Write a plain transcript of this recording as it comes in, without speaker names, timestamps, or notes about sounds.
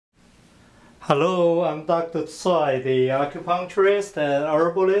Hello, I'm Dr. Tsai, the acupuncturist and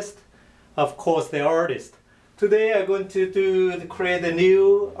herbalist, of course the artist. Today I'm going to create a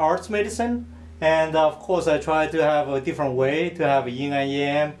new arts medicine, and of course I try to have a different way to have yin and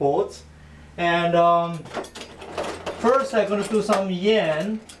yang both. And first I'm going to do some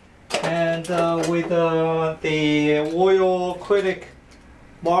yin, and with the oil acrylic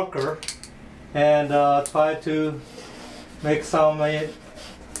marker, and try to make some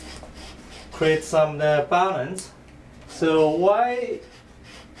create some balance. So why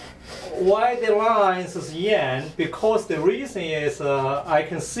the lines is yin? Because the reason is I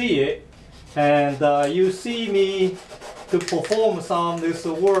can see it, and you see me to perform some of this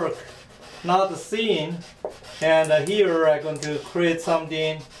work, not seeing, and here I'm going to create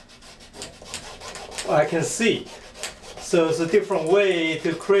something I can see. So it's a different way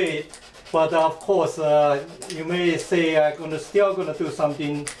to create, but of course you may say I'm still going to do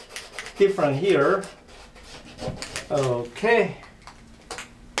something different here. Okay.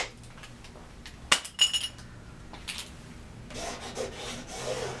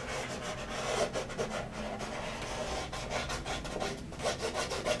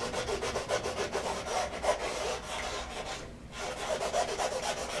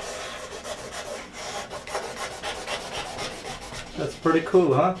 That's pretty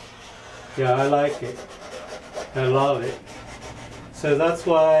cool, huh? Yeah, I like it. I love it. So that's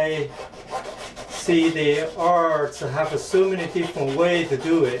why see the arts have so many different ways to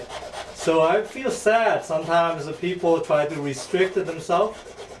do it. So I feel sad sometimes people try to restrict themselves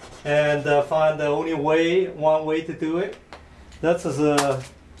and find the only way, one way to do it. That's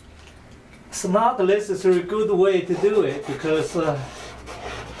it's not necessarily a good way to do it, because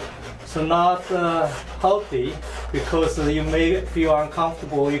it's not healthy, because you may feel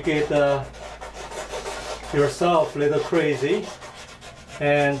uncomfortable, you get yourself a little crazy.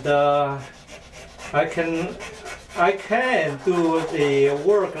 And I can do the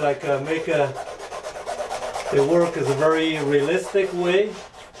work like make the work is a very realistic way,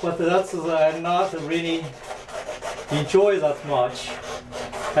 but that's not really enjoy that much.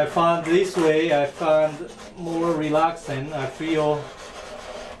 I found this way I find more relaxing. I feel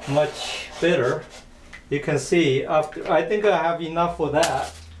much better. You can see after I think I have enough for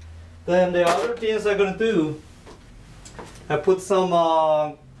that. Then the other things I'm gonna do, I put some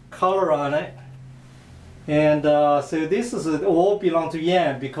color on it, and so this is all belong to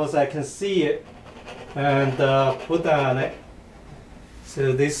yin because I can see it, and put on it.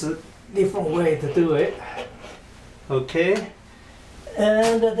 So this is a different way to do it. Okay,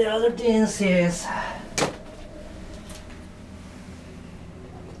 and the other things is,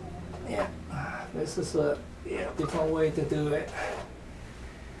 yeah, this is a different way to do it.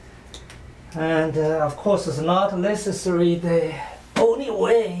 And of course it's not necessary the only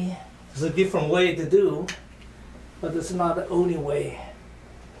way. It's a different way to do, but it's not the only way.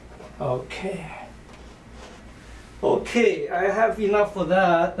 Okay. Okay, I have enough for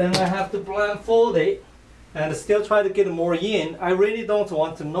that. Then I have to blindfold it and still try to get more in. I really don't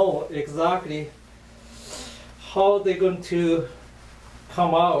want to know exactly how they're going to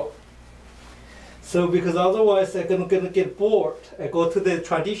come out. So because otherwise I'm gonna get bored. I go to the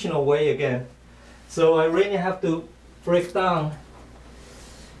traditional way again. So I really have to break down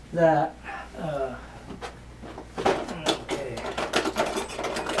that. Okay.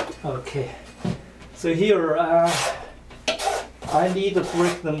 Okay. So here I need to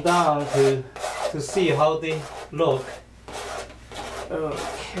break them down to see how they look.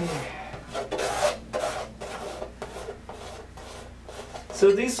 Okay.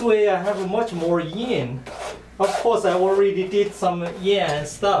 So this way I have much more yin. Of course I already did some yin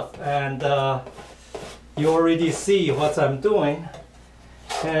stuff, and you already see what I'm doing.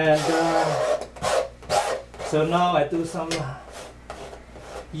 And so now I do some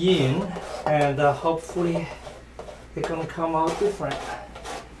yin, and hopefully it's gonna come out different.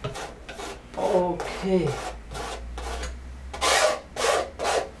 Okay.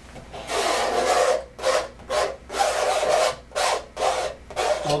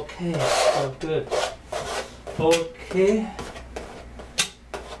 Okay, oh good. Okay.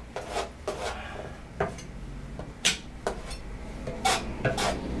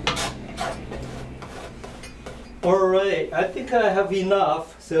 Alright, I think I have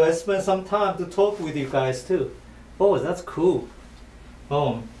enough, so I spent some time to talk with you guys too. Oh, that's cool.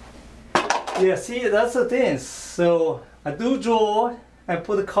 Yeah, see, that's the thing. So I do draw, I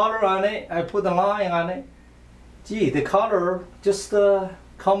put the color on it, I put the line on it. Gee, the color just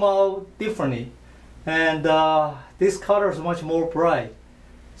come out differently, and this color is much more bright.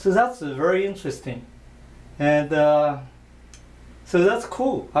 So that's very interesting. And So that's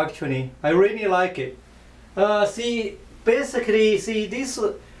cool, actually. I really like it. See, basically, see this.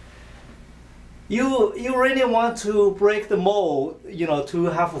 You really want to break the mold, you know, to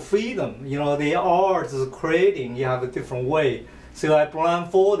have freedom. You know, the art is creating. You have a different way. So I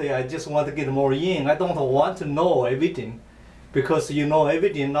blindfold it. I just want to get more in. I don't want to know everything, because you know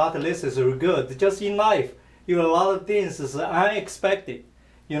everything not necessarily good. Just in life, you know, a lot of things is unexpected.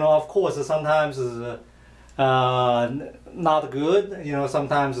 You know, of course, sometimes is not good. You know,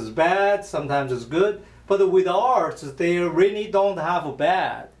 sometimes it's bad. Sometimes it's good. But with art, they really don't have a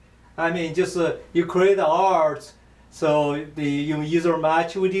bad. I mean, just you create the art, so the user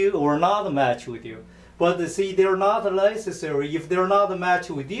match with you or not match with you. But see, they're not necessary if they're not a match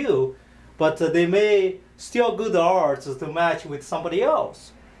with you, but they may still good art to match with somebody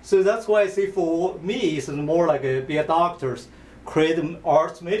else. So that's why I say for me, it's more like be a doctor's create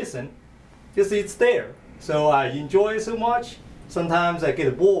arts medicine. Just it's there. So I enjoy it so much. Sometimes I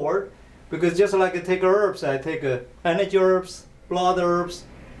get bored, because just like I take herbs, I take energy herbs, blood herbs,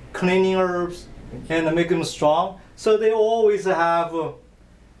 cleaning herbs, and make them strong. So they always have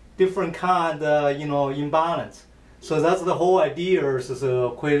different kind, you know, imbalance. So that's the whole idea is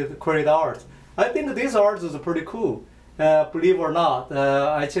create art. I think this art is pretty cool. Believe it or not,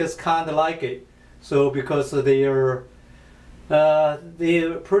 I just kind of like it. So because they're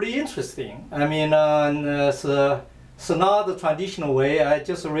pretty interesting. I mean, it's not the traditional way. I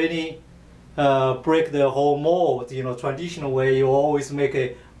just really break the whole mold. You know, traditional way you always make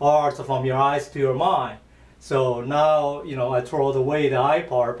a art from your eyes to your mind. So now, you know, I throw away the eye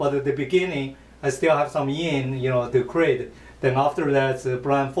part, but at the beginning I still have some yin, you know, to create. Then after that,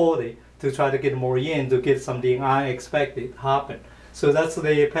 blindfolded to try to get more yin, to get something unexpected happen. So that's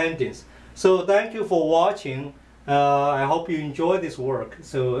the paintings. So thank you for watching. I hope you enjoy this work.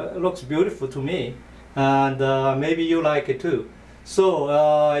 So it looks beautiful to me, and maybe you like it too.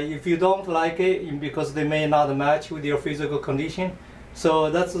 So if you don't like it because they may not match with your physical condition,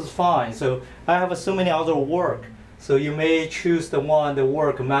 so that's fine. So I have so many other work, so you may choose the one that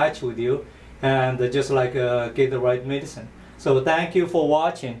work match with you, and just like get the right medicine. So thank you for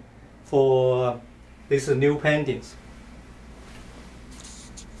watching for these new paintings.